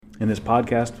In this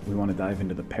podcast, we want to dive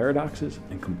into the paradoxes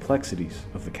and complexities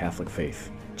of the Catholic faith.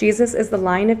 Jesus is the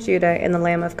Lion of Judah and the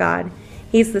Lamb of God.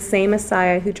 He's the same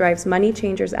Messiah who drives money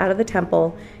changers out of the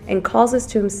temple and calls us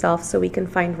to himself so we can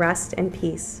find rest and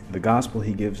peace. The gospel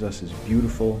he gives us is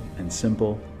beautiful and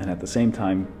simple, and at the same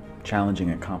time, challenging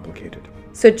and complicated.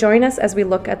 So join us as we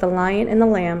look at the Lion and the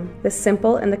Lamb, the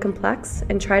simple and the complex,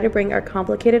 and try to bring our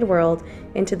complicated world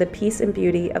into the peace and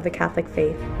beauty of the Catholic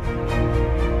faith.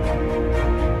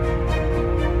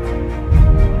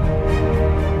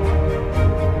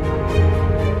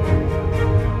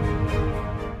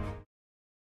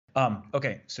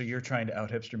 Okay, so you're trying to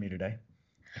out hipster me today.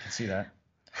 I can see that.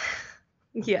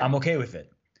 Yeah. I'm okay with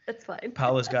it. That's fine.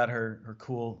 Paula's got her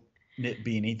cool knit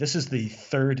beanie. This is the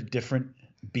third different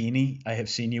beanie I have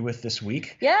seen you with this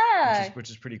week. Yeah. Which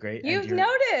is pretty great. You've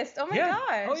noticed. Oh my yeah.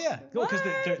 gosh. Oh yeah. Cool, because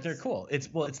What? they're cool. It's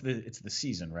the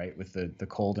season, right? With the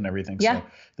cold and everything. Yeah. So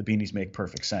the beanies make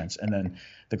perfect sense. And then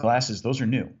the glasses, those are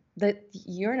new.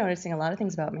 You're noticing a lot of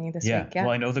things about me this Yeah. week. Yeah.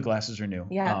 Well, I know the glasses are new.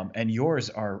 Yeah. And yours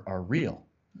are real.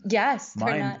 Yes. they're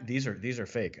Mine, not- these are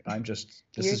fake. This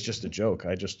is just a joke.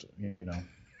 I'm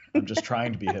just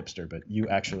trying to be hipster, but you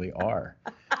actually are.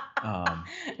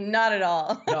 Not at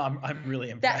all. No, I'm really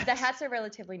impressed. The hats are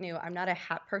relatively new. I'm not a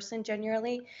hat person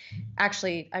generally.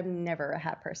 Actually, I'm never a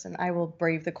hat person. I will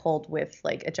brave the cold with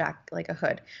like a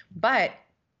hood. But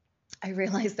I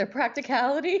realize their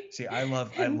practicality. See, I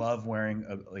love wearing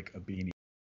a beanie,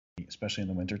 especially in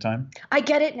the wintertime. I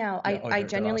get it now. Yeah, I they're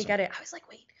genuinely awesome. get it. I was like,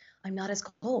 wait, I'm not as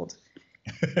cold.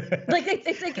 Like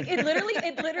it's like it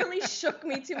literally shook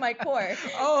me to my core.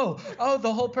 Oh,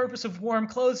 the whole purpose of warm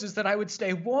clothes is that I would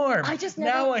stay warm.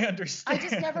 Now I understand. I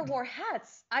just never wore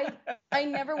hats. I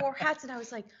never wore hats, and I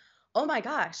was like, oh my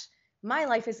gosh, my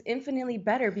life is infinitely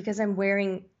better because I'm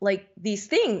wearing like these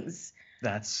things.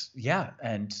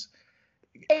 And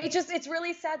It's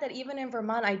really sad that even in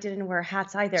Vermont I didn't wear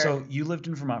hats either. so you lived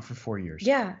in Vermont for 4 years.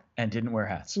 Yeah. And didn't wear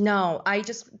hats. No, I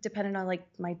just depended on like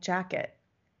my jacket.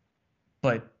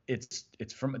 But it's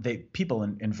people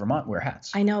in Vermont wear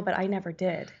hats. I know, but I never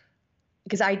did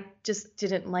because I just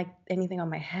didn't like anything on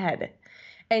my head.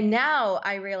 And now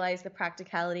I realize the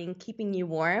practicality in keeping you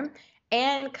warm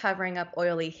and covering up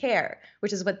oily hair,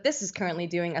 which is what this is currently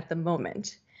doing at the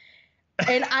moment.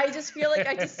 And I just feel like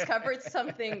I discovered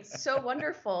something so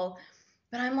wonderful.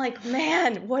 But I'm like,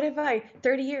 man, what if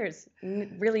 30 years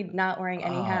really not wearing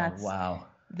any hats? Wow.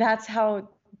 That's how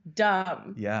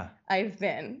dumb Yeah. I've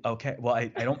been. Okay. Well, I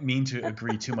don't mean to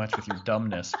agree too much with your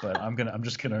dumbness, but I'm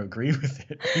just gonna agree with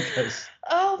it because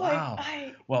wow.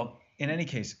 Well, in any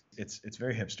case, it's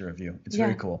very hipster of you. It's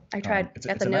very cool. I tried. It's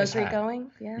Got the a nose nice ring hat.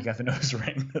 going. Yeah. You got the nose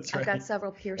ring. That's right. I've got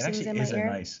several It piercings actually in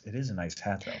my ear. it is a nice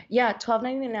hat though. Yeah,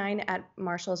 $12.99 at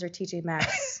Marshalls or TJ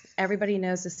Maxx. Everybody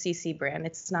knows the CC brand.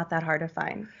 It's not that hard to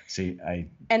find. See,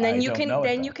 And then I you don't can know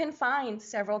it, though. you can find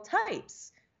several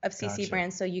types of CC Gotcha.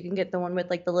 brands. So you can get the one with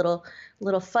like the little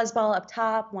fuzzball up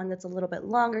top, one that's a little bit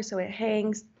longer so it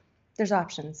hangs. There's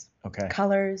options. Okay.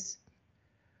 Colors.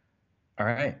 All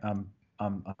right. I'm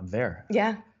there.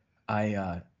 Yeah.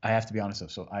 I have to be honest though.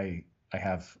 So I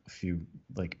have a few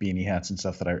like beanie hats and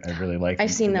stuff that I really like. I've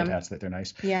seen knit them. Hats that they're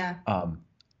nice. Yeah.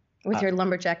 With your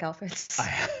lumberjack outfits.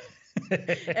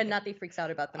 And Nathi freaks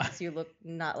out about them because you look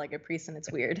not like a priest and it's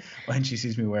weird. When she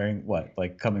sees me wearing what,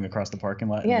 like coming across the parking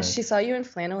lot? Yeah, she saw you in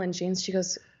flannel and jeans. She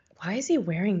goes, why is he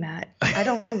wearing that? I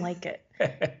don't like it.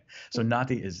 So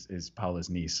Nathi is Paula's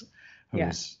niece,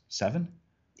 who's 7?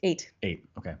 8. 8.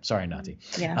 Okay. Sorry, Nathi.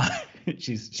 Yeah.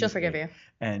 She'll forgive you.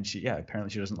 And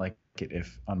apparently she doesn't like it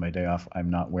if on my day off I'm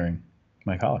not wearing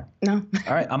my collar. No.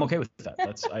 All right, I'm okay with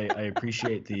that. I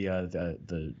appreciate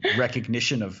the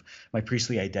recognition of my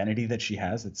priestly identity that she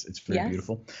has. It's very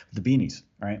beautiful. The beanies,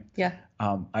 right? Yeah.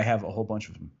 I have a whole bunch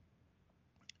of them.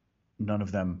 None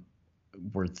of them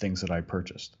were things that I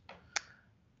purchased.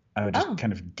 I would just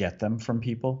kind of get them from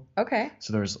people. Okay.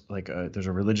 So there's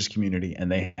a religious community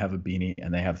and they have a beanie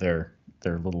and they have their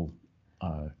little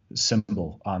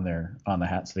symbol on the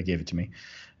hat, so they gave it to me.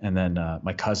 And then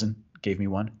my cousin gave me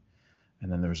one.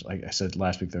 And then there was, like I said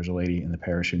last week, there's a lady in the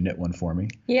parish who knit one for me.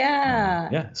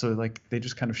 Yeah. So like they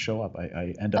just kind of show up.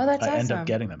 I end awesome. up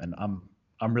getting them, and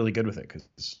I'm really good with it because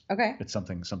Okay. it's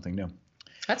something new.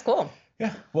 That's cool.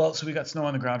 Yeah. Well, so we got snow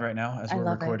on the ground right now as I we're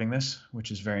love recording this,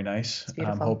 which is very nice. It's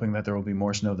beautiful. I'm hoping that there will be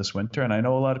more snow this winter, and I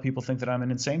know a lot of people think that I'm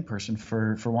an insane person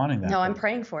for wanting that. No, I'm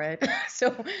praying for it. So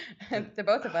the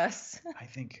both of us. I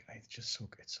think it's just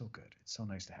it's so good. It's so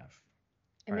nice to have.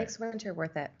 It makes winter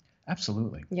worth it.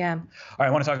 Absolutely. Yeah. All right,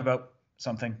 I want to talk about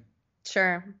something.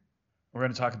 Sure. We're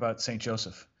going to talk about St.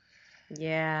 Joseph.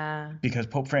 Yeah. Because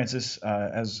Pope Francis,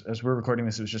 as we're recording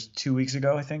this, it was just 2 weeks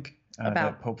ago, I think,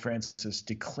 that Pope Francis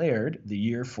declared the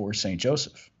year for St.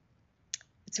 Joseph.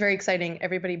 It's very exciting.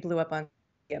 Everybody blew up on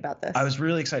me about this. I was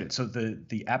really excited. So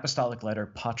the apostolic letter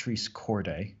Patris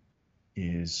Corde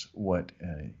is what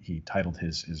he titled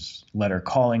his letter,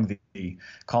 calling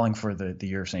for the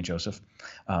year of St. Joseph.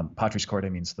 Patris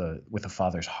Corde means with a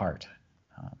father's heart.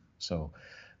 So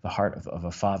the heart of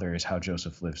a father is how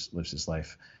Joseph lives his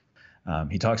life.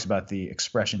 He talks about the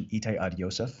expression ite ad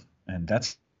Yosef, and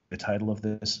that's the title of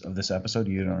this episode.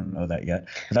 You don't know that yet,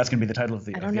 but that's going to be the title of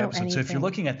the episode. Anything. So if you're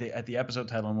looking at the episode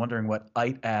title and wondering what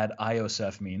ite ad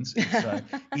Iosef means,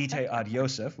 it's ite ad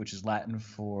Yosef, which is Latin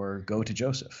for go to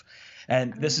Joseph.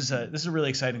 And this is a really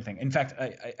exciting thing. In fact,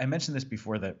 I mentioned this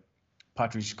before, that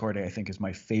Patris Corde, I think, is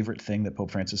my favorite thing that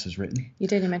Pope Francis has written. You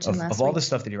did. You mentioned last week. Of all the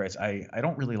stuff that he writes, I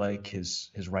don't really like his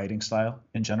writing style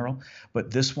in general, but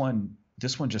this one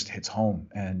just hits home,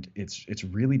 and it's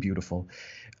really beautiful.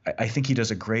 I think he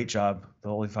does a great job, the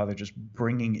Holy Father, just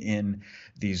bringing in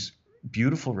these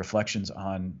beautiful reflections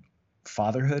on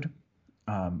fatherhood,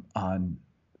 on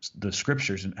the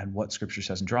scriptures and what scripture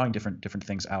says, and drawing different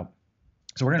things out.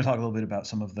 So we're going to talk a little bit about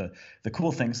some of the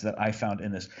cool things that I found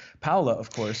in this. Paula,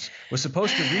 of course, was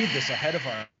supposed to read this ahead of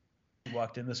our. He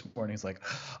walked in this morning. He's like,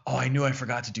 "Oh, I knew I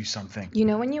forgot to do something." You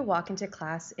know, when you walk into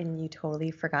class and you totally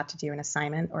forgot to do an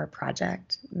assignment or a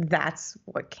project, that's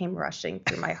what came rushing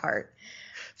through my heart.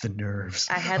 The nerves.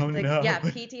 I had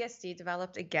PTSD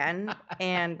developed again,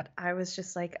 and I was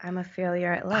just like, I'm a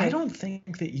failure at life. I don't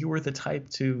think that you were the type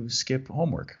to skip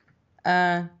homework.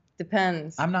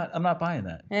 Depends. I'm not buying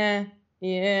that.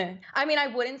 Yeah. I mean, I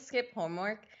wouldn't skip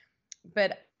homework,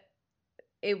 but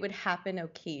it would happen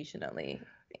occasionally.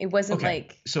 It wasn't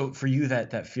like. So for you,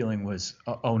 that feeling was,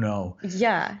 oh no.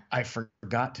 Yeah. I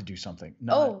forgot to do something.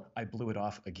 No, I blew it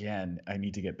off again. I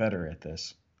need to get better at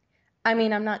this. I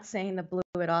mean, I'm not saying the blew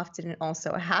it off didn't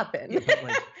also happen. Yeah, but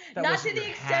like, not to the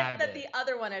extent that the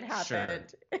other one had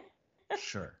happened.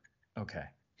 Sure. Okay.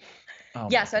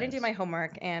 Yeah. So I didn't do my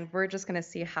homework, and we're just gonna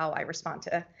see how I respond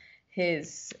to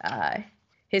his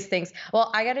things.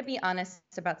 Well, I got to be honest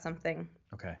about something.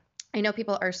 Okay. I know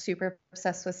people are super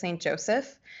obsessed with St.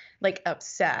 Joseph, like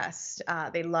obsessed.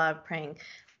 They love praying,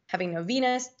 having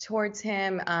novenas towards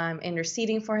him,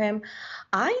 interceding for him.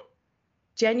 I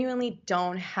genuinely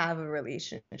don't have a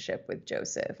relationship with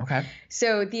Joseph. Okay.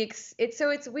 So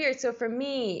it's weird. So for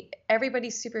me,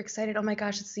 everybody's super excited. Oh my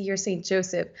gosh, it's the year of St.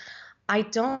 Joseph. I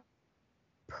don't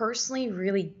personally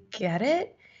really get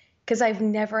it because I've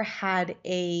never had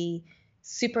a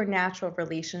supernatural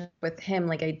relationship with him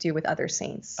like I do with other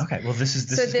saints. Okay, well this is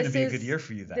going to be a good year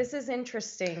for you then. This is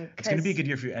interesting. It's going to be a good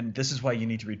year for you, and this is why you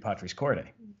need to read Patris Corde.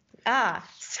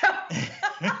 So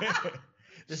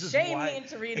this is shame me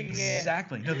into reading it.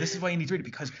 Exactly. No, this is why you need to read it,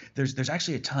 because there's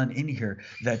actually a ton in here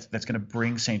that's going to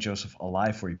bring St. Joseph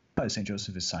alive for you. Because St.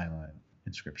 Joseph is silent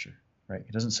in Scripture, right?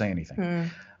 He doesn't say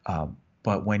anything.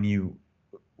 But when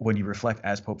you reflect,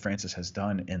 as Pope Francis has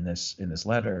done in this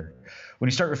letter, when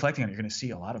you start reflecting on it, you're going to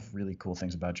see a lot of really cool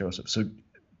things about Joseph. So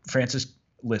Francis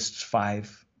lists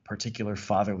 5 particular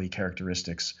fatherly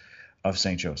characteristics of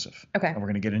St. Joseph. Okay. And we're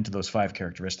going to get into those 5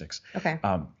 characteristics. Okay.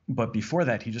 But before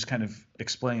that, he just kind of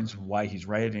explains why he's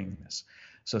writing this,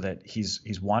 so that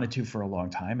he's wanted to for a long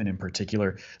time. And in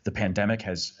particular, the pandemic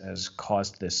has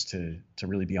caused this to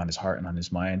really be on his heart and on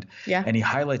his mind. Yeah. And he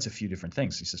highlights a few different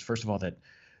things. He says, first of all, that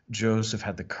Joseph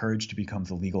had the courage to become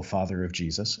the legal father of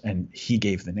Jesus, and he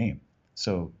gave the name.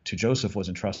 So to Joseph was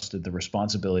entrusted the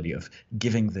responsibility of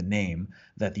giving the name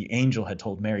that the angel had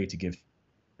told Mary to give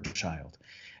to the child.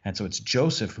 And so it's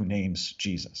Joseph who names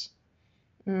Jesus.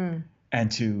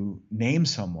 And to name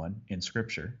someone in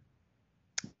Scripture,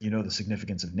 you know the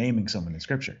significance of naming someone in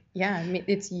Scripture. Yeah, I mean,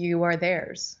 it's you are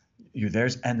theirs. You're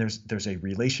theirs, and there's a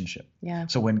relationship. Yeah.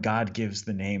 So when God gives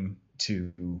the name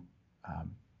to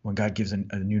when God gives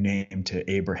a new name to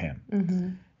Abraham,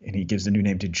 and he gives the new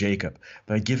name to Jacob,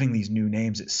 by giving these new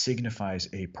names, it signifies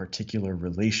a particular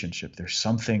relationship. There's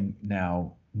something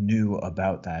now new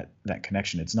about that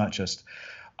connection. It's not just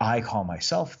I call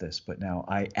myself this, but now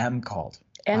I am called.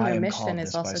 And the mission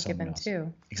is also given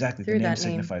too. Exactly. The name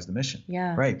signifies the mission.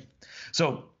 Yeah. Right.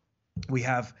 So we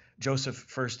have Joseph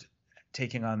first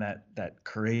taking on that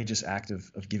courageous act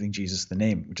of giving Jesus the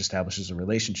name, which establishes a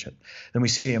relationship. Then we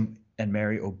see him and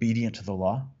Mary obedient to the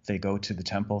law. They go to the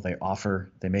temple,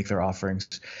 they make their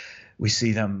offerings. We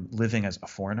see them living as a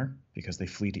foreigner because they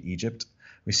flee to Egypt.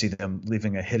 We see them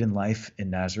living a hidden life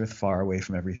in Nazareth, far away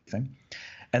from everything.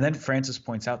 And then Francis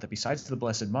points out that besides the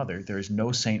Blessed Mother, there is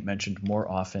no saint mentioned more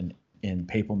often in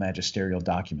papal magisterial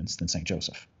documents than St.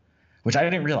 Joseph, which I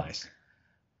didn't realize.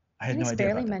 I had no idea about that.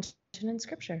 He's barely mentioned in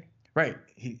Scripture. Right.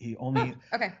 He only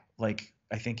okay. like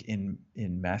I think in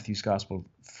Matthew's gospel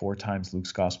 4 times,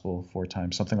 Luke's gospel 4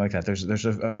 times, something like that. There's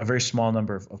a very small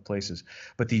number of places,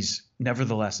 but these,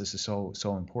 nevertheless, this is so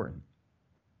important.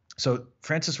 So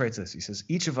Francis writes this. He says,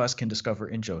 each of us can discover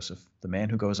in Joseph, the man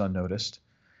who goes unnoticed,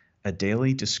 a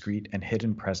daily, discreet, and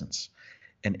hidden presence,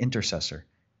 an intercessor,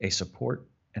 a support,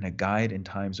 and a guide in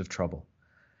times of trouble.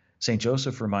 St.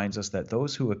 Joseph reminds us that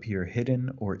those who appear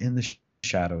hidden or in the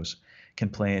shadows can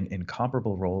play an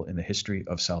incomparable role in the history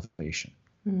of salvation,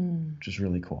 which is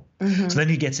really cool. So then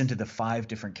he gets into the 5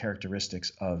 different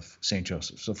characteristics of St.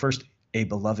 Joseph. So first, a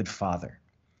beloved father.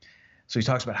 So he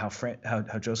talks about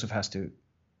how Joseph has to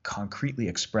concretely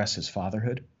express his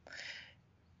fatherhood.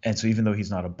 And so even though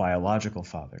he's not a biological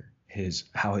father,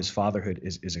 how his fatherhood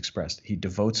is expressed. He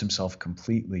devotes himself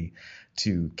completely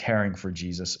to caring for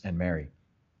Jesus and Mary.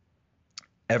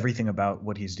 Everything about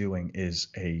what he's doing is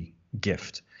a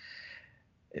gift.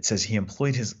 It says he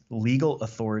employed his legal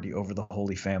authority over the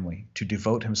Holy Family to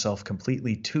devote himself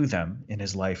completely to them in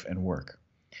his life and work.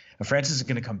 And Francis is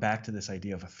going to come back to this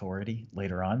idea of authority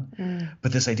later on,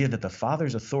 but this idea that the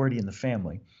father's authority in the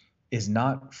family is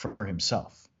not for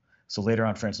himself. So later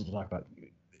on, Francis will talk about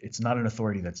it's not an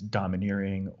authority that's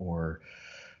domineering or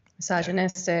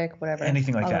misogynistic, whatever.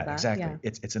 Anything like that. That. Exactly.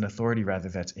 Yeah. It's an authority rather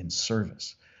that's in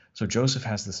service. So Joseph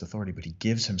has this authority, but he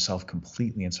gives himself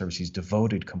completely in service. He's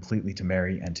devoted completely to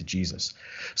Mary and to Jesus.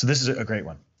 So this is a great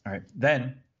one. All right.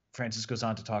 Then Francis goes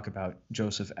on to talk about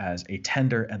Joseph as a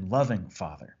tender and loving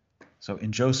father. So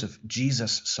in Joseph,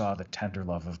 Jesus saw the tender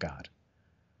love of God.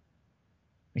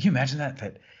 Can you imagine that?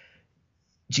 That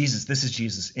this is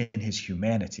Jesus in his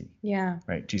humanity. Yeah.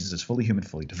 Right. Jesus is fully human,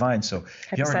 fully divine. So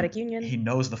hypostatic union. He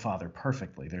knows the Father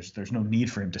perfectly. There's no need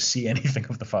for him to see anything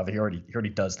of the Father. He already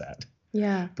does that.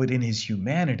 Yeah. But in his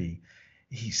humanity,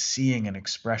 he's seeing an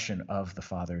expression of the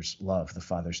Father's love, the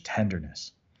Father's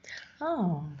tenderness.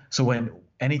 Oh. So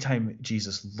anytime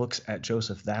Jesus looks at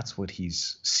Joseph, that's what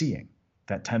he's seeing,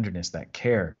 that tenderness, that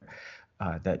care,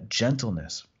 that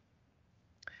gentleness.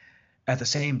 At the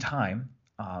same time,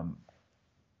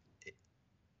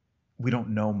 we don't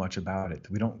know much about it.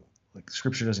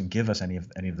 Scripture doesn't give us any of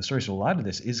the stories. So a lot of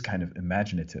this is kind of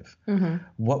imaginative.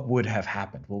 What would have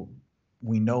happened? Well,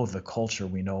 we know the culture,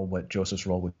 we know what Joseph's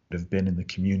role would have been in the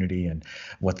community and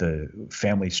what the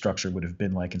family structure would have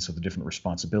been like. And so the different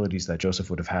responsibilities that Joseph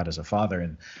would have had as a father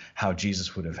and how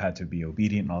Jesus would have had to be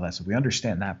obedient and all that. So we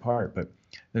understand that part, but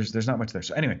there's not much there.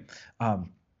 So anyway,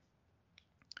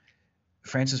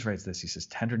 Francis writes this. He says,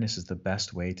 tenderness is the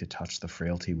best way to touch the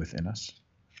frailty within us.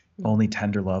 Only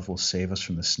tender love will save us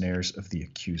from the snares of the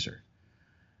accuser,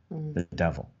 the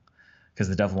devil. Because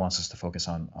the devil wants us to focus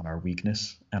on our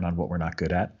weakness and on what we're not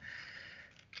good at.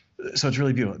 So it's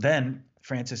really beautiful. Then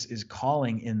Francis is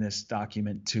calling in this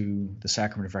document to the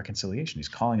sacrament of reconciliation. He's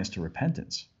calling us to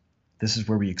repentance. This is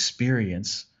where we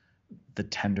experience the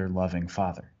tender, loving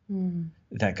Father.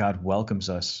 That God welcomes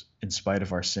us in spite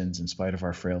of our sins, in spite of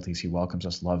our frailties. He welcomes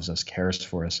us, loves us, cares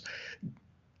for us,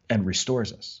 and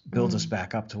restores us, builds us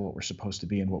back up to what we're supposed to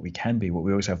be and what we can be, what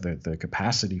we always have the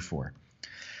capacity for.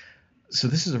 So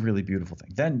this is a really beautiful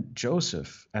thing. Then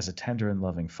Joseph, as a tender and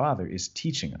loving father, is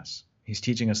teaching us. He's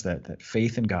teaching us that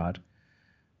faith in God,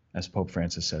 as Pope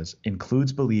Francis says,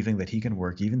 includes believing that he can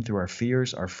work even through our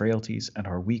fears, our frailties, and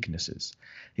our weaknesses.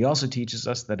 He also teaches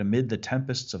us that amid the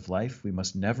tempests of life, we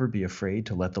must never be afraid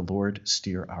to let the Lord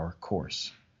steer our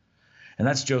course. And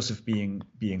that's Joseph being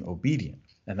obedient.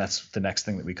 And that's the next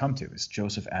thing that we come to, is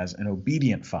Joseph as an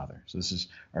obedient father. So this is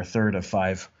our third of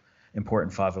 5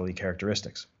 important fatherly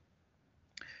characteristics.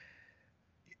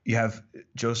 You have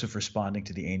Joseph responding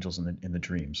to the angels in the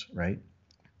dreams, right?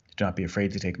 Do not be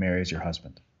afraid to take Mary as your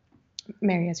husband.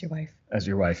 Mary as your wife. As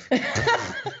your wife. Can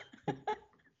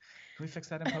we fix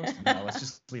that in post? No, let's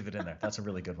just leave it in there. That's a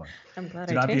really good one. I'm glad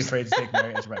Do not be afraid to take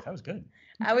Mary as your wife. That was good.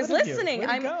 I was listening.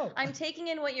 I'm taking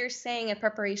in what you're saying in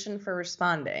preparation for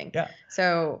responding. Yeah.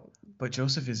 So. But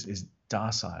Joseph is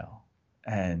docile,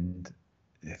 and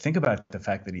think about the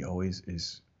fact that he always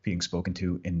is being spoken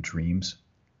to in dreams.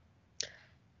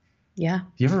 Yeah. Do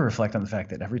you ever reflect on the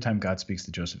fact that every time God speaks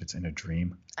to Joseph, it's in a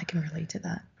dream? I can relate to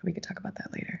that. We could talk about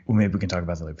that later. Well, maybe we can talk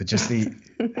about that later. But just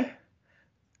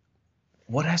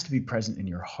what has to be present in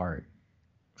your heart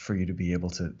for you to be able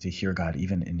to hear God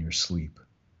even in your sleep?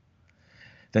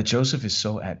 That Joseph is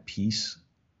so at peace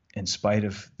in spite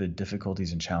of the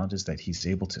difficulties and challenges that he's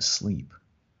able to sleep.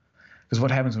 Because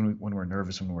what happens when we're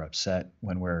nervous, when we're upset,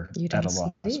 when we're at a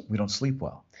loss? We don't sleep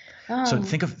well. Oh. So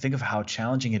think of how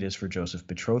challenging it is for Joseph,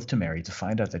 betrothed to Mary, to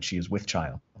find out that she is with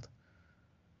child.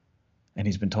 And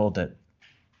he's been told that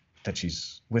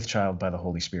she's with child by the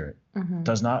Holy Spirit.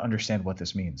 Does not understand what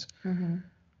this means.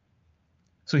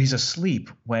 So he's asleep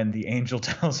when the angel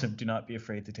tells him, do not be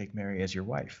afraid to take Mary as your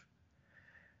wife.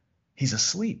 He's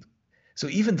asleep. So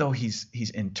even though he's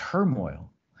in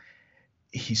turmoil,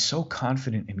 he's so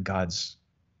confident in God's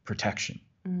protection,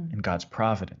 in God's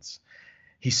providence.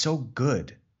 He's so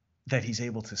good that he's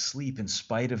able to sleep in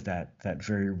spite of that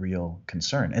very real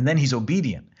concern. And then he's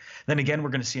obedient. Then again, we're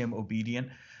going to see him obedient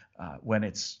when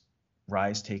it's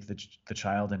rise, take the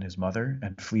child and his mother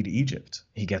and flee to Egypt.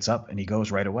 He gets up and he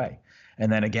goes right away.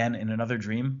 And then again, in another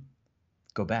dream,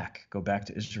 go back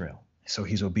to Israel. So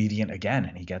he's obedient again,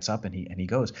 and he gets up and he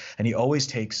goes. And he always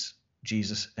takes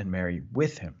Jesus and Mary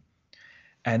with him.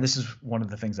 And this is one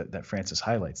of the things that Francis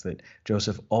highlights, that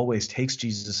Joseph always takes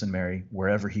Jesus and Mary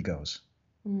wherever he goes.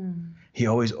 He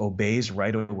always obeys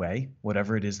right away,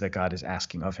 whatever it is that God is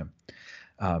asking of him.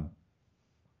 And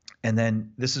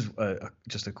then this is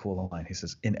just a cool line. He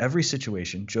says, in every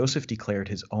situation, Joseph declared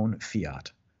his own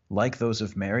fiat, like those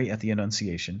of Mary at the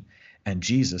Annunciation and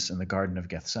Jesus in the Garden of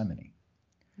Gethsemane.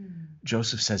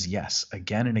 Joseph says yes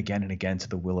again and again and again to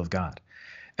the will of God.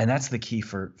 And that's the key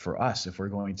for us if we're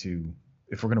going to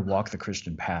walk the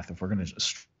Christian path, if we're going to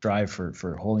strive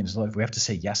for holiness in life, we have to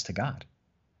say yes to God.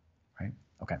 Right?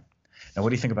 Okay. Now,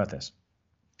 what do you think about this?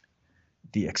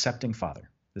 The accepting father.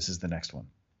 This is the next one.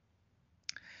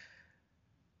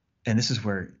 And this is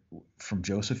where, from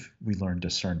Joseph, we learn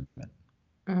discernment.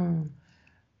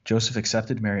 Joseph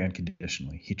accepted Mary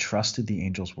unconditionally. He trusted the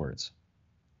angel's words.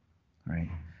 Right?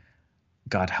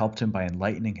 God helped him by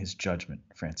enlightening his judgment,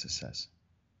 Francis says.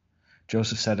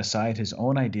 Joseph set aside his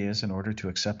own ideas in order to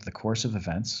accept the course of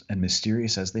events, and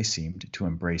mysterious as they seemed, to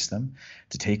embrace them,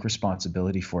 to take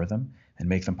responsibility for them, and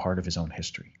make them part of his own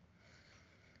history.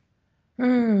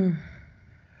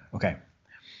 Okay.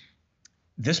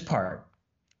 This part,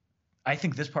 I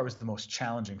think this part was the most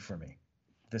challenging for me,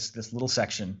 this little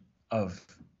section of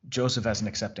Joseph as an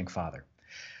accepting father.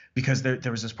 Because there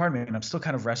was this part of me, and I'm still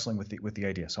kind of wrestling with the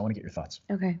idea, so I want to get your thoughts.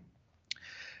 Okay.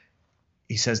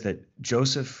 He says that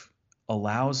Joseph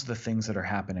allows the things that are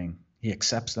happening, he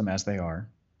accepts them as they are,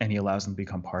 and he allows them to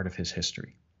become part of his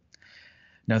history.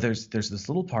 Now, there's this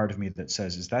little part of me that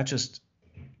says, is that just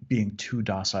being too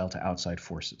docile to outside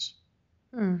forces?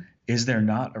 Is there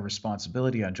not a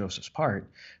responsibility on Joseph's part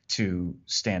to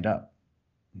stand up,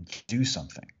 do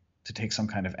something, to take some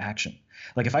kind of action?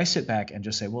 Like if I sit back and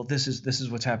just say, well, this is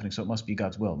what's happening, so it must be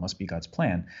God's will, it must be God's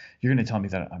plan, you're going to tell me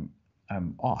that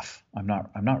I'm off. I'm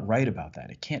not right about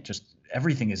that. It can't just,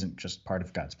 everything isn't just part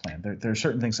of God's plan. There are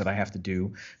certain things that I have to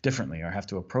do differently, or I have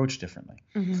to approach differently.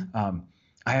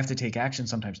 I have to take action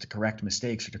sometimes to correct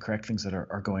mistakes or to correct things that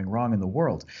are going wrong in the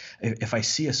world. If I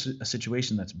see a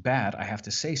situation that's bad, I have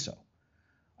to say so.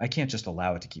 I can't just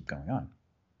allow it to keep going on,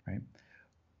 right?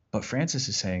 But Francis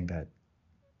is saying that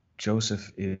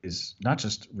Joseph is not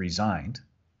just resigned,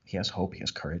 he has hope, he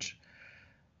has courage,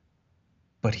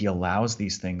 but he allows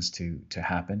these things to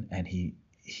happen, and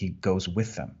he goes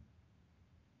with them.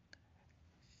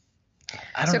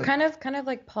 So kind of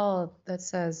like Paul that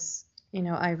says,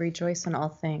 I rejoice in all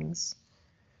things.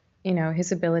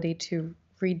 His ability to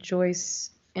rejoice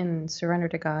and surrender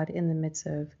to God in the midst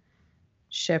of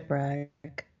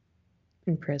shipwreck,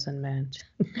 imprisonment,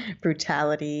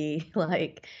 brutality,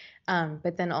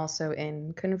 but then also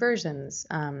in conversions,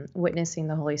 witnessing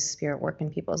the Holy Spirit work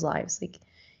in people's lives. Like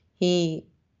he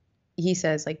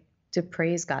says, to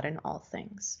praise God in all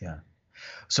things. Yeah.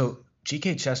 So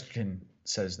G.K. Chesterton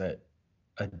says that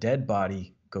a dead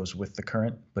body goes with the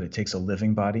current, but it takes a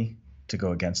living body to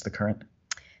go against the current.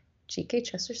 G.K.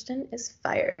 Chesterton is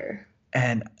fire.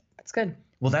 And that's good.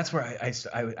 Well, that's where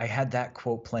I had that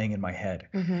quote playing in my head.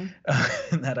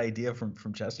 And that idea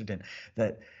from Chesterton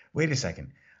that, wait a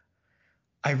second,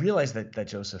 I realized that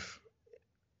Joseph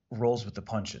rolls with the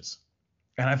punches.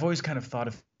 And I've always kind of thought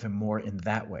of him more in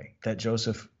that way, that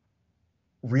Joseph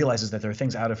realizes that there are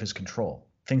things out of his control,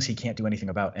 things he can't do anything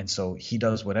about. And so he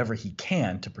does whatever he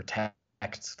can to protect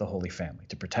the Holy Family,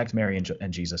 to protect Mary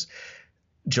and Jesus.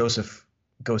 Joseph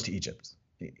goes to Egypt.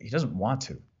 He doesn't want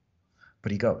to,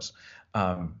 but he goes.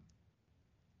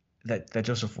 That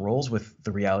Joseph rolls with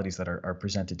the realities that are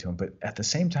presented to him. But at the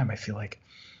same time, I feel like,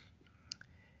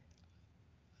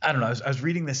 I don't know, I was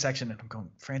reading this section and I'm going,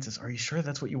 Francis, are you sure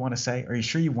that's what you want to say? Are you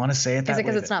sure you want to say it that way? Is it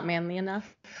because it's not manly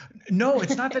enough? No,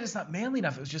 it's not that it's not manly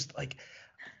enough. It was just like,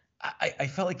 I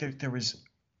felt like there was,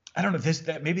 I don't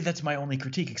know, maybe that's my only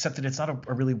critique, except that it's not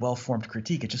a really well-formed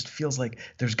critique. It just feels like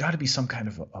there's got to be some kind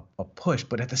of a push.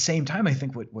 But at the same time, I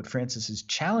think what Francis is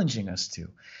challenging us to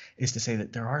is to say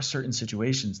that there are certain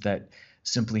situations that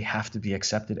simply have to be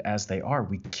accepted as they are.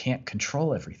 We can't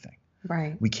control everything.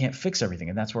 Right. We can't fix everything.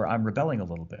 And that's where I'm rebelling a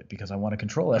little bit, because I want to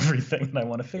control everything and I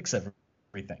want to fix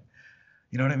everything.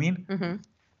 You know what I mean? Mm-hmm.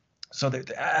 So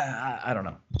I don't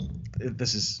know.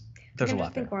 There's a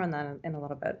lot there. Think more on that in a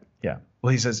little bit. Yeah.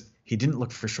 Well, he says he didn't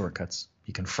look for shortcuts.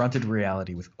 He confronted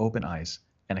reality with open eyes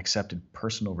and accepted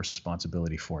personal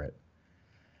responsibility for it.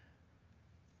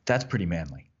 That's pretty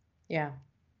manly. Yeah.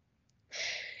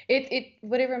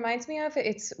 What it reminds me of,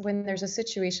 it's when there's a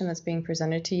situation that's being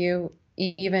presented to you,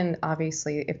 even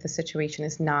obviously if the situation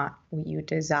is not what you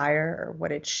desire or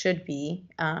what it should be,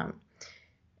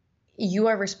 you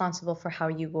are responsible for how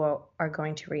you are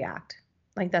going to react.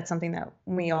 Like that's something that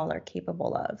we all are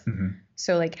capable of. Mm-hmm.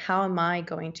 So like, how am I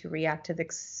going to react to the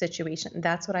situation?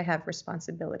 That's what I have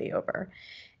responsibility over.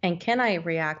 And can I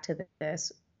react to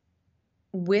this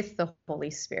with the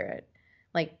Holy Spirit?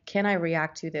 Like, can I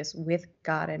react to this with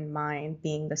God in mind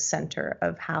being the center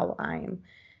of how I'm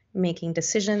making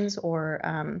decisions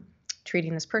or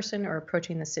treating this person or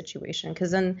approaching the situation?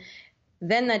 Because then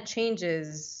that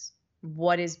changes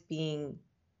what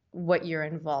you're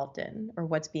involved in or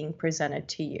what's being presented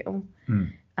to you.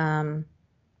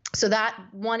 So that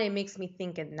one, it makes me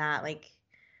think in that, like,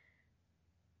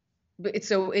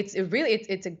 it's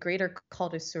a greater call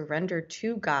to surrender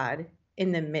to God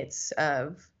in the midst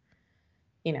of,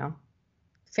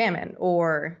 famine,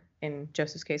 or in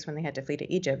Joseph's case, when they had to flee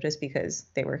to Egypt, just because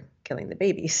they were killing the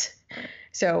babies.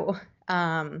 So,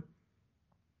 I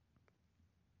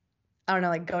don't know,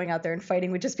 like going out there and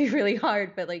fighting would just be really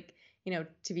hard, but like,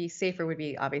 to be safer would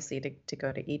be obviously to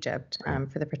go to Egypt,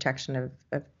 for the protection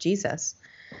of Jesus.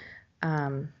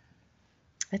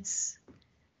 It's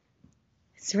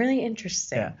really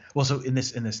interesting. Yeah. Well, so in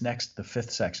this next, the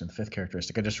fifth section, the fifth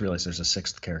characteristic, I just realized there's a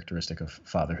sixth characteristic of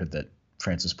fatherhood that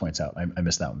Francis points out. I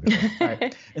missed that one before. All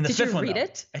right. In the did fifth you read one,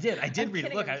 it? I did read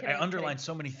it. Look, I underlined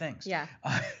so many things. Yeah.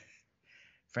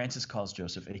 Francis calls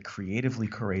Joseph a creatively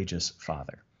courageous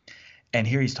father. And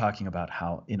here he's talking about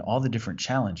how in all the different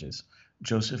challenges,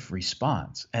 Joseph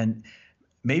responds. And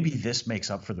maybe this makes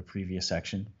up for the previous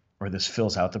section, or this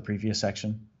fills out the previous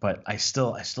section, but I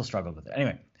still struggled with it.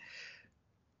 Anyway,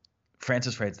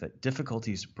 Francis writes that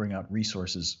difficulties bring out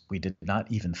resources we did not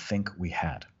even think we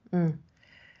had.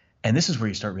 And this is where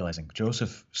you start realizing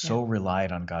Joseph so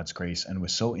relied on God's grace and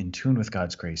was so in tune with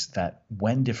God's grace that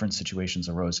when different situations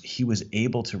arose, he was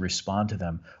able to respond to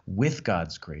them with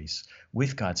God's grace,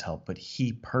 with God's help, but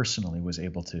he personally was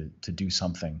able to do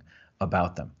something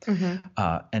about them.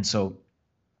 And so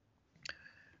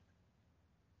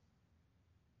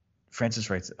Francis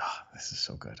writes, this is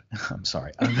so good. I'm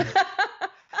sorry.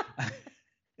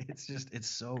 It's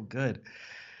so good.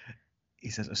 He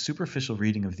says, a superficial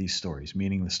reading of these stories,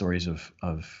 meaning the stories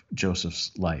of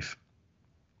Joseph's life,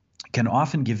 can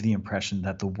often give the impression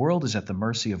that the world is at the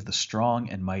mercy of the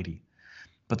strong and mighty.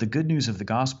 But the good news of the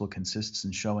gospel consists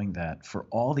in showing that for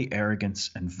all the arrogance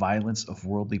and violence of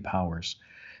worldly powers,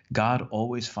 God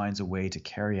always finds a way to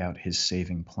carry out his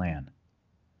saving plan.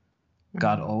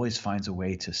 God always finds a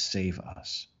way to save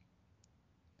us.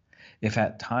 If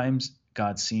at times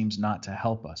God seems not to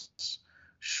help us,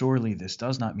 surely this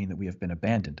does not mean that we have been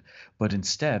abandoned, but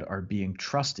instead are being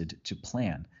trusted to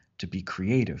plan, to be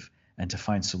creative, and to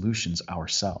find solutions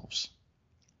ourselves.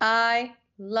 I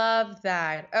love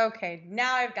that. Okay,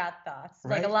 now I've got thoughts.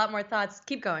 Right? Like a lot more thoughts.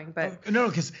 Keep going, but no,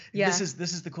 because this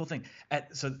is the cool thing.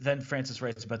 So then Francis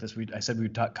writes about this. I said we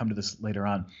would come to this later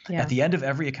on. At the end of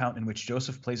every account in which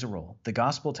Joseph plays a role, the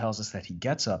gospel tells us that he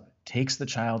gets up, takes the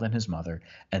child and his mother,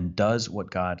 and does what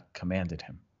God commanded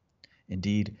him.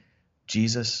 Indeed,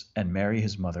 Jesus and Mary,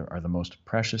 his mother, are the most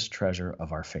precious treasure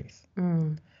of our faith.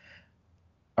 All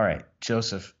right,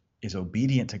 Joseph is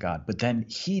obedient to God, but then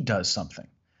he does something.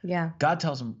 Yeah. God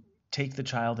tells him, take the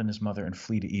child and his mother and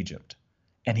flee to Egypt.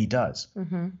 And he does.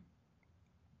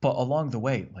 But along the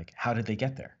way, like, how did they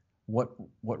get there? What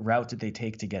route did they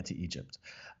take to get to Egypt?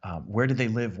 Where did they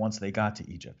live once they got to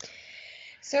Egypt?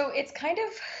 So it's kind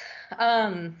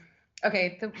of,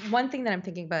 okay, the one thing that I'm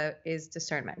thinking about is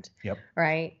discernment. Yep.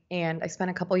 Right? And I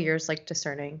spent a couple years like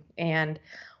discerning, and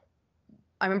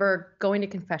I remember going to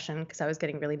confession because I was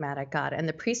getting really mad at God, and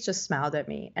the priest just smiled at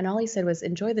me, and all he said was,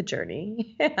 enjoy the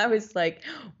journey. And I was like,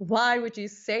 why would you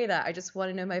say that? I just want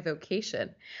to know my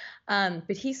vocation.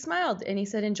 But he smiled and he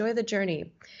said, enjoy the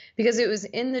journey, because it was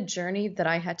in the journey that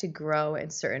I had to grow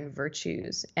in certain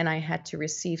virtues, and I had to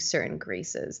receive certain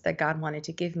graces that God wanted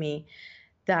to give me,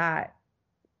 that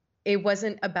it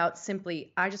wasn't about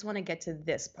simply, I just want to get to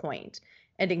this point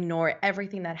and ignore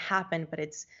everything that happened, but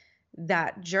it's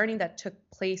that journey that took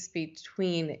place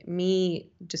between me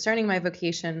discerning my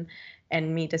vocation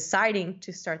and me deciding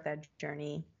to start that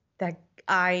journey, that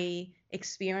I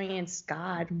experienced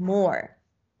God more.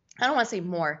 I don't want to say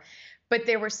more, But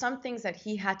there were some things that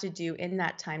he had to do in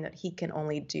that time that he can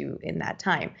only do in that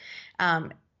time.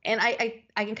 And I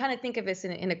can kind of think of this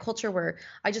in a culture where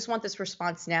I just want this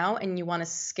response now, and you want to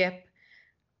skip.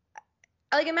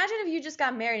 Like, imagine if you just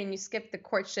got married and you skipped the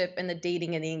courtship and the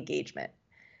dating and the engagement.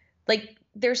 Like,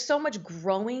 there's so much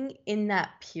growing in that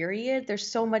period. There's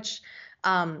so much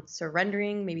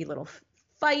surrendering, maybe little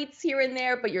fights here and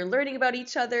there, but you're learning about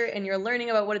each other and you're learning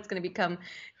about what it's going to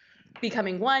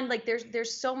becoming one. Like,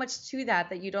 there's so much to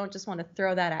that you don't just want to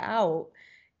throw that out.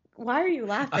 Why are you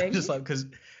laughing? I'm just like, because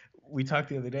we talked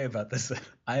the other day about this.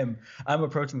 I'm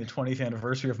approaching the 20th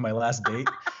anniversary of my last date.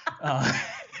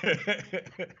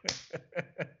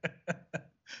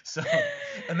 So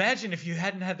imagine if you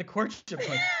hadn't had the courtship.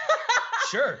 Like,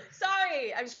 sure.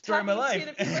 Sorry, I'm talking to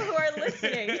the people who are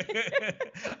listening.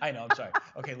 I know, I'm sorry.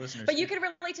 Okay, listeners. But you can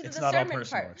relate to the discernment part.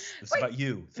 It's not all personal. It's about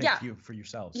you. Thank you for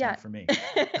yourselves, not for me.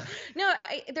 No,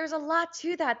 there's a lot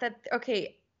to that.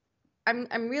 Okay,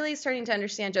 I'm really starting to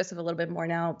understand Joseph a little bit more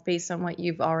now based on what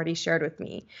you've already shared with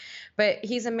me. But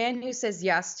he's a man who says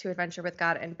yes to adventure with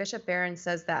God. And Bishop Barron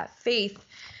says that faith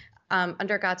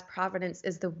under God's providence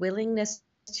is the willingness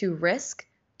to risk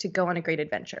to go on a great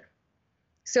adventure.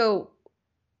 So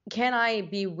can I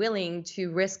be willing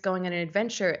to risk going on an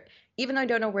adventure, even though I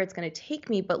don't know where it's going to take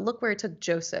me? But look where it took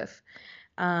Joseph.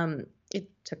 It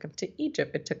took him to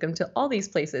Egypt. It took him to all these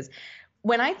places.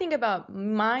 When I think about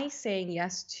my saying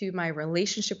yes to my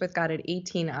relationship with God at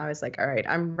 18, I was like, all right,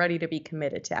 I'm ready to be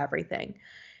committed to everything.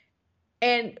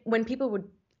 And when people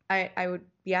I would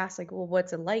be asked, like, well,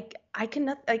 what's it like?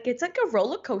 It's like a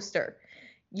roller coaster.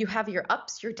 You have your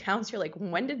ups, your downs. You're like,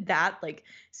 when did that like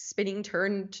spinning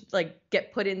turn like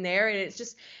get put in there? And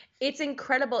it's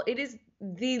incredible. It is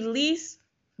the least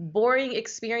boring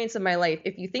experience of my life.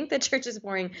 If you think that church is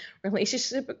boring,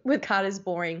 relationship with God is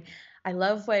boring. I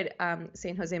love what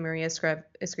St. Jose Maria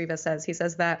Escriva says. He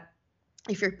says that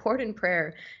if you're bored in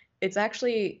prayer, it's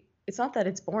not that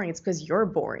it's boring. It's because you're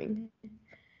boring.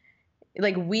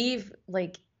 Like, we've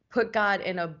like put God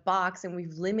in a box and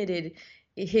we've limited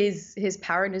his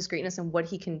power and his greatness and what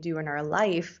he can do in our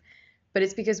life, but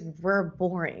it's because we're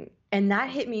boring. And that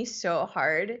hit me so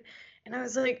hard. And I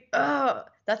was like, oh,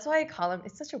 that's why I call him.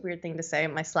 It's such a weird thing to say,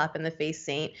 my slap in the face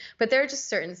saint. But there are just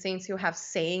certain saints who have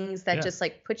sayings that just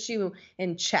like put you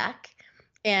in check.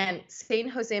 And Saint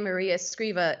Jose Maria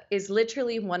Escriva is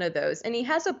literally one of those. And he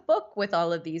has a book with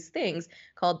all of these things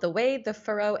called The Way, The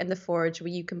Furrow, and The Forge, where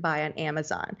you can buy on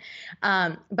Amazon.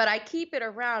 But I keep it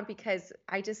around because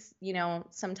I just,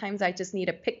 sometimes I just need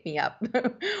a pick me up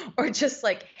or just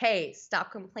like, hey,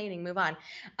 stop complaining, move on.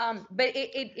 But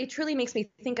it truly makes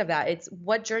me think of that. It's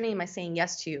what journey am I saying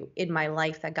yes to in my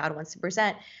life that God wants to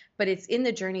present? But it's in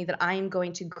the journey that I'm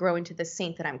going to grow into the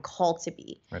saint that I'm called to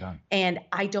be. Right on. And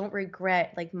I don't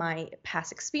regret like my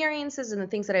past experiences and the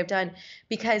things that I've done,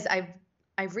 because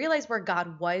I've realized where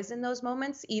God was in those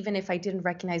moments, even if I didn't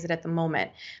recognize it at the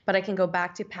moment. But I can go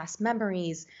back to past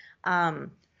memories,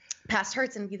 past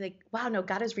hurts, and be like, wow, no,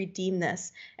 God has redeemed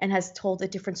this and has told a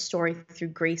different story through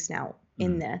grace now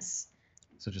in this.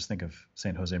 So just think of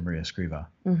Saint Jose Maria Escriva,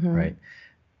 right?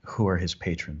 Who are his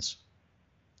patrons?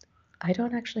 I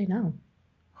don't actually know.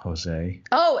 Jose.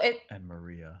 And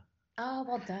Maria. Oh,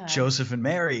 well done. Joseph and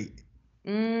Mary.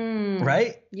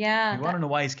 Right? Yeah. You want to know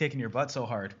why he's kicking your butt so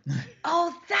hard?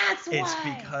 Oh, that's why. It's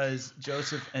because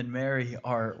Joseph and Mary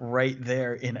are right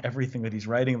there in everything that he's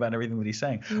writing about and everything that he's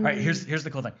saying. All right, here's the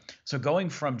cool thing. So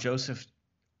going from Joseph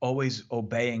always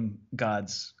obeying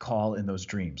God's call in those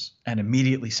dreams and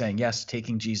immediately saying yes,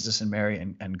 taking Jesus and Mary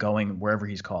and going wherever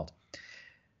he's called.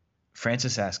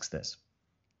 Francis asks this.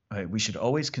 We should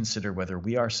always consider whether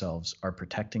we ourselves are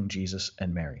protecting Jesus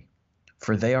and Mary,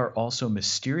 for they are also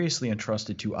mysteriously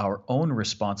entrusted to our own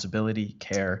responsibility,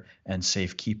 care, and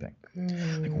safekeeping.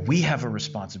 Like, we have a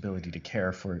responsibility to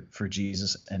care for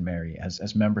Jesus and Mary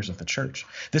as members of the church.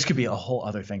 This could be a whole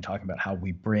other thing, talking about how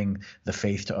we bring the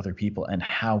faith to other people and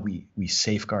how we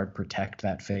safeguard, protect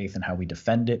that faith, and how we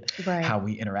defend it, how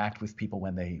we interact with people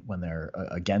when they're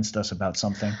against us about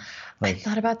something. I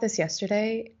thought about this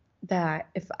yesterday, that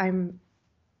if I'm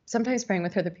sometimes praying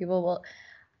with other people, well,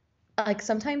 like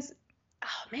sometimes,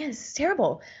 oh man, this is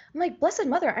terrible. I'm like, Blessed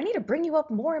Mother, I need to bring you up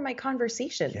more in my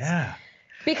conversations. Yeah.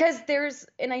 Because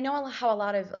and I know how a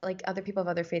lot of like other people of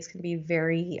other faiths can be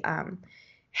very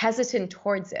hesitant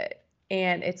towards it.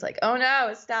 And it's like, oh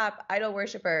no, stop, idol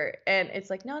worshiper. And it's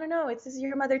like, no, this is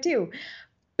your mother too.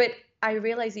 But I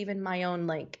realize even my own,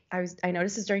 like, I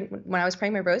noticed this when I was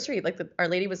praying my rosary, like Our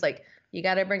Lady was like, you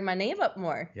got to bring my name up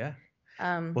more. Yeah.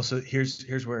 Well, so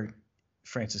here's where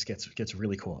Francis gets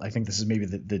really cool. I think this is maybe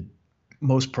the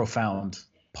most profound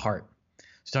part.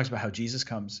 So he talks about how Jesus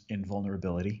comes in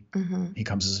vulnerability. Mm-hmm. He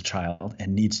comes as a child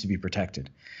and needs to be protected.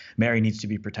 Mary needs to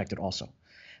be protected also.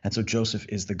 And so Joseph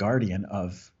is the guardian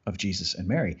of Jesus and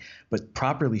Mary. But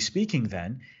properly speaking,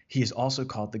 then, he is also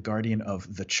called the guardian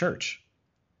of the church.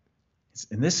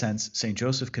 In this sense, St.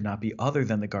 Joseph could not be other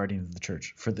than the guardian of the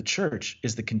church, for the church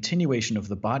is the continuation of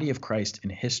the body of Christ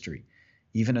in history,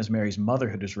 even as Mary's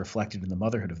motherhood is reflected in the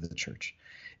motherhood of the church.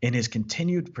 In his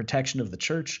continued protection of the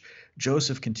church,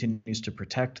 Joseph continues to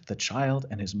protect the child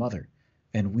and his mother.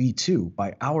 And we too,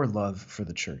 by our love for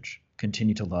the church,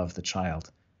 continue to love the child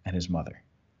and his mother.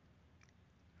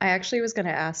 I actually was going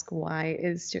to ask, why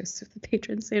is Joseph the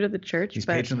patron saint of the church? He's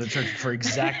patron of the church for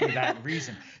exactly that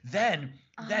reason. Then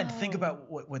think about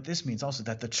what this means also,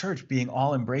 that the church being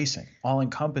all embracing, all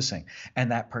encompassing,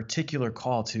 and that particular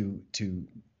call to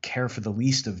care for the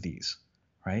least of these,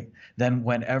 right? Then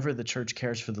whenever the church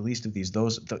cares for the least of these,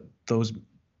 those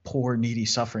poor, needy,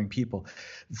 suffering people,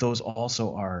 those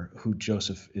also are who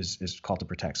Joseph is called to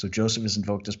protect. So Joseph is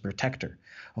invoked as protector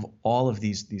of all of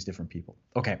these different people.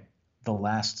 Okay. The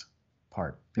last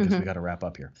part, because we got to wrap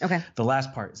up here. Okay. The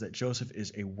last part is that Joseph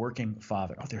is a working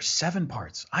father. Oh, there's 7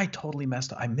 parts. I totally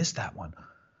messed up. I missed that one.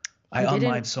 I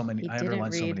underlined so many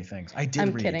things. I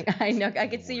did read. I'm kidding. I know. I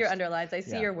could see your underlines. I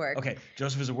see your work. Okay.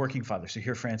 Joseph is a working father. So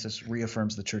here Francis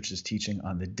reaffirms the church's teaching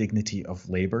on the dignity of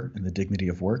labor and the dignity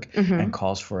of work, and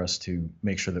calls for us to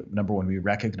make sure that, number one, we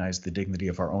recognize the dignity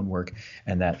of our own work,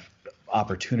 and that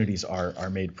opportunities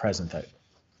are made present, that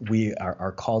we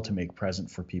are called to make present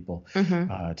for people,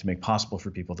 to make possible for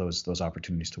people those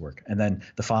opportunities to work. And then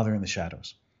the father in the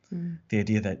shadows, the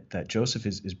idea that Joseph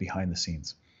is behind the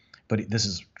scenes. But this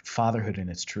is fatherhood in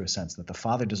its truest sense, that the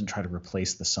father doesn't try to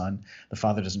replace the son. The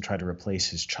father doesn't try to replace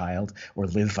his child or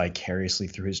live vicariously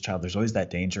through his child. There's always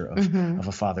that danger of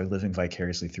a father living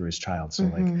vicariously through his child. So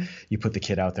like you put the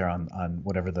kid out there on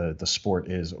whatever the sport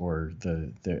is or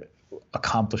the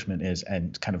accomplishment is,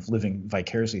 and kind of living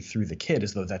vicariously through the kid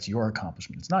as though that's your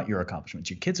accomplishment. It's not your accomplishment.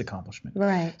 It's your kid's accomplishment.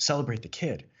 Right. Celebrate the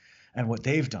kid and what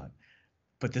they've done.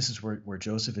 But this is where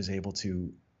Joseph is able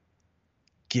to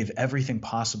give everything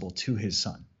possible to his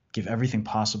son, give everything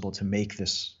possible to make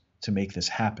this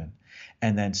happen,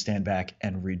 and then stand back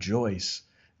and rejoice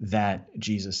that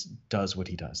Jesus does what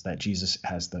he does, that Jesus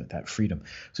has that freedom.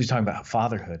 So he's talking about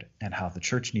fatherhood and how the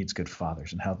church needs good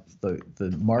fathers, and how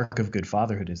the mark of good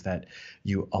fatherhood is that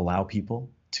you allow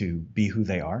people to be who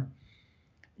they are,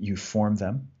 you form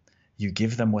them, you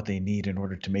give them what they need in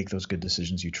order to make those good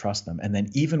decisions, you trust them. And then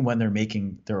even when they're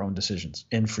making their own decisions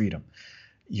in freedom,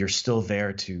 you're still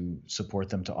there to support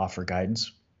them, to offer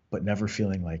guidance, but never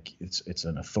feeling like it's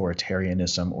an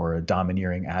authoritarianism or a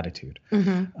domineering attitude,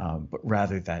 but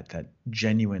rather that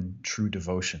genuine, true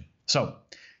devotion. So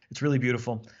it's really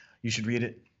beautiful. You should read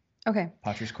it. Okay.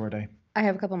 Patris Corde. I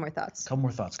have a couple more thoughts. Go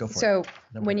for it. So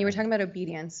when you were talking about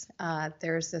obedience,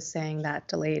 there's this saying that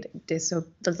delayed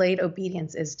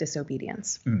obedience is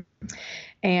disobedience.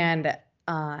 And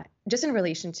just in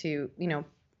relation to,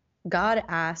 God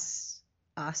asks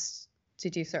us to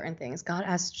do certain things. God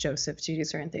asked Joseph to do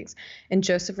certain things, and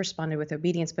Joseph responded with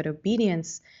obedience. But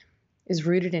obedience is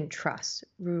rooted in trust.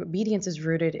 Obedience is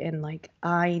rooted in, like,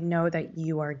 I know that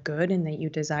you are good and that you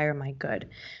desire my good,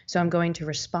 so I'm going to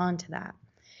respond to that.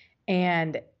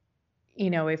 And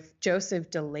if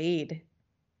Joseph delayed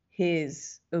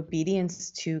his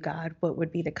obedience to God, what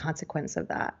would be the consequence of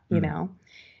that?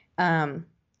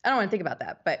 I don't want to think about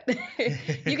that, but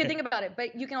you can think about it.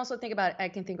 But you can also I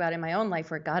can think about it in my own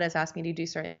life, where God has asked me to do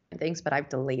certain things, but I've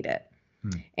delayed it.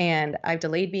 And I've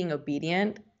delayed being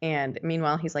obedient. And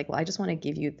meanwhile, he's like, well, I just want to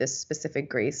give you this specific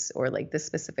grace, or like this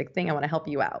specific thing. I want to help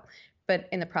you out. But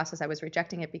in the process, I was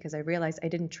rejecting it because I realized I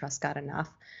didn't trust God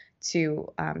enough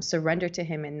to surrender to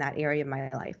him in that area of my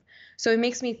life. So it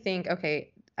makes me think,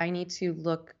 okay, I need to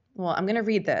look, well, I'm going to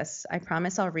read this. I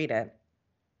promise I'll read it.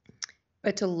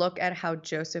 But to look at how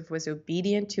Joseph was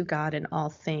obedient to God in all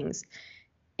things.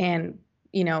 And,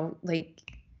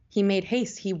 he made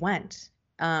haste. He went.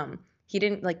 He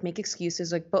didn't make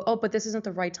excuses but this isn't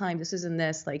the right time. This isn't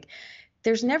this.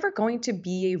 There's never going to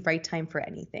be a right time for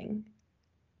anything.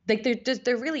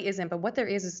 There really isn't. But what there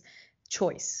is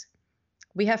choice.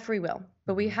 We have free will,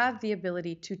 but we have the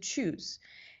ability to choose.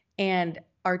 And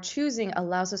our choosing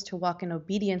allows us to walk in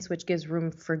obedience, which gives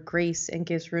room for grace and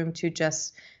gives room to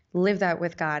just live that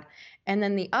with God. And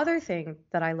then the other thing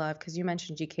that I love, because you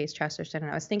mentioned G.K. Chesterton,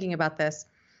 and I was thinking about this,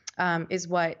 is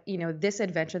what, this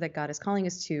adventure that God is calling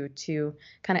us to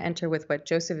kind of enter with what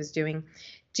Joseph is doing.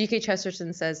 G.K.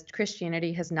 Chesterton says,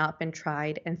 Christianity has not been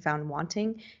tried and found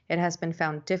wanting. It has been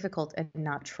found difficult and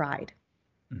not tried.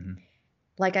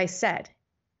 Like I said,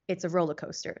 it's a roller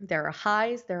coaster. There are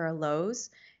highs, there are lows.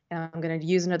 And I'm going to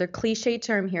use another cliche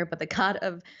term here, but the God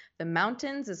of the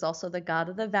mountains is also the God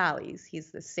of the valleys.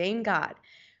 He's the same God.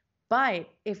 But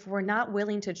if we're not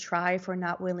willing to try, if we're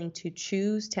not willing to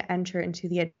choose to enter into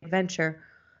the adventure,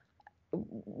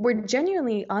 we're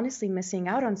genuinely, honestly missing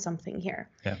out on something here.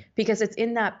 Yeah. Because it's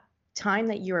in that time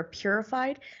that you are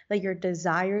purified, that your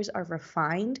desires are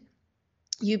refined.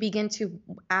 You begin to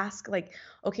ask, like,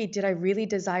 okay, did I really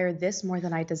desire this more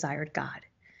than I desired God?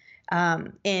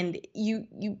 And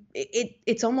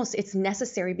it's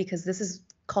necessary, because this is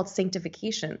called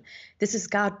sanctification. This is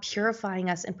God purifying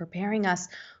us and preparing us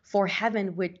for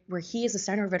heaven, where he is the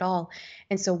center of it all.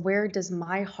 And so where does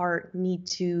my heart need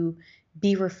to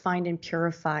be refined and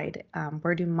purified?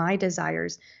 Where do my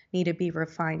desires need to be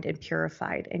refined and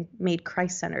purified and made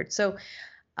Christ-centered? So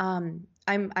I'm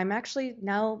actually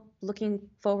now looking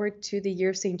forward to the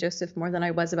year of St. Joseph more than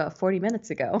I was about 40 minutes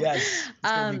ago. Yes, it's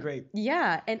gonna be great.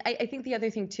 Yeah, and I think the other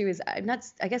thing too is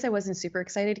I guess I wasn't super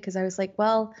excited, because I was like,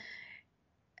 well,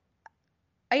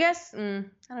 I guess I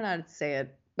don't know how to say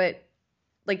it, but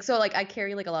I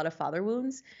carry like a lot of father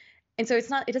wounds, and so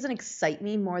it doesn't excite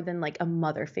me more than like a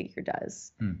mother figure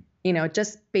does.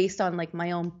 Just based on like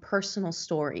my own personal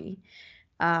story.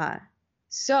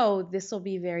 So this will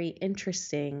be very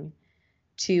interesting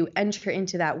to enter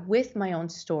into that with my own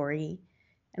story,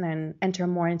 and then enter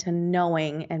more into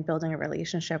knowing and building a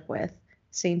relationship with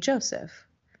St. Joseph.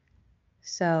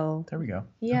 So there we go.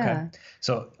 Yeah. Okay.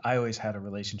 So I always had a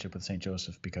relationship with St.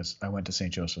 Joseph because I went to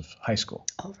St. Joseph High School.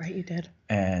 Oh, right, you did.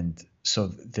 And so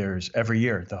there's every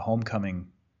year the homecoming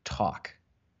talk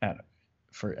at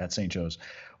St. Joe's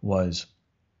was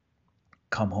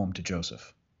 "Come home to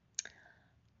Joseph."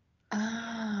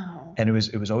 Oh. And it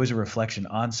was always a reflection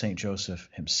on St. Joseph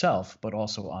himself, but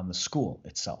also on the school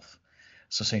itself.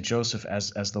 So St. Joseph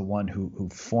as the one who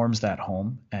forms that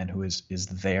home, and who is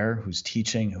there, who's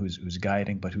teaching, who's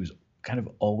guiding, but who's kind of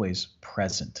always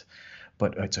present.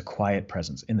 But it's a quiet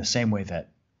presence, in the same way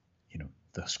that,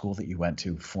 the school that you went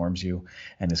to forms you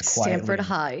and is quietly. Stanford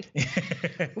High.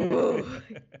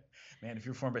 Man, if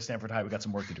you're formed by Stanford High, we got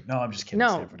some work to do. No, I'm just kidding.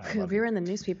 No, Stanford High, we were in the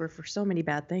newspaper for so many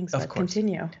bad things. Of but course.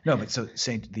 Continue. No, but so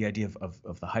the idea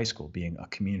of the high school being a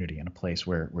community and a place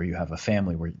where you have a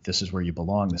family, where this is where you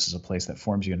belong. This is a place that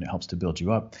forms you and it helps to build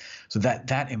you up. So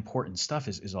that important stuff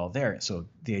is all there. So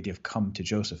the idea of come to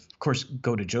Joseph, of course,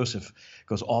 go to Joseph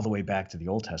goes all the way back to the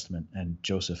Old Testament and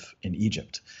Joseph in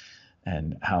Egypt,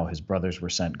 and how his brothers were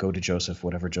sent. Go to Joseph,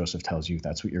 whatever Joseph tells you,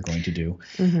 that's what you're going to do.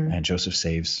 Mm-hmm. And Joseph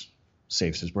saves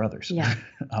his brothers. Yeah.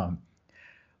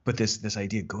 But this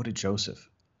idea, go to Joseph.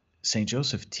 St.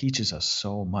 Joseph teaches us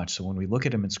so much. So when we look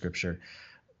at him in Scripture,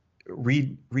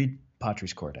 read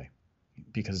Patris Corde,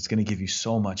 because it's going to give you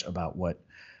so much about what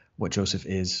Joseph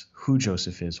is, who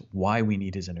Joseph is, why we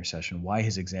need his intercession, why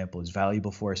his example is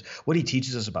valuable for us, what he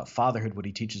teaches us about fatherhood, what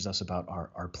he teaches us about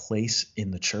our place in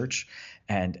the church,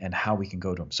 and how we can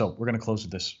go to him. So we're going to close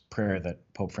with this prayer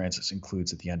that Pope Francis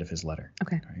includes at the end of his letter.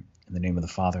 Okay. All right? In the name of the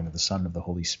Father, and of the Son, and of the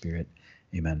Holy Spirit.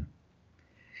 Amen.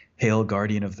 Hail,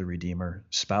 guardian of the Redeemer,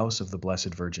 spouse of the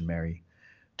Blessed Virgin Mary.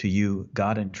 To you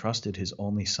God entrusted his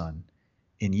only Son.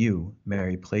 In you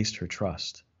Mary placed her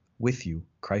trust. With you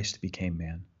Christ became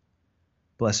man.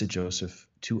 Blessed Joseph,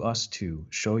 to us too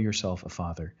show yourself a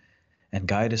father, and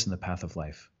guide us in the path of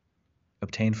life.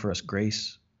 Obtain for us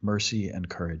grace, mercy, and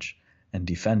courage, and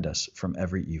defend us from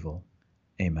every evil.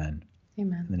 Amen.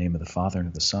 Amen. In the name of the Father, and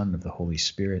of the Son, and of the Holy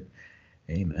Spirit.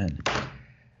 Amen.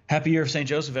 Happy Year of St.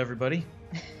 Joseph, everybody.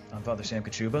 I'm Father Sam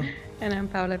Kachuba. And I'm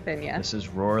Paula Peña. This is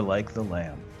Roar Like the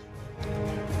Lamb.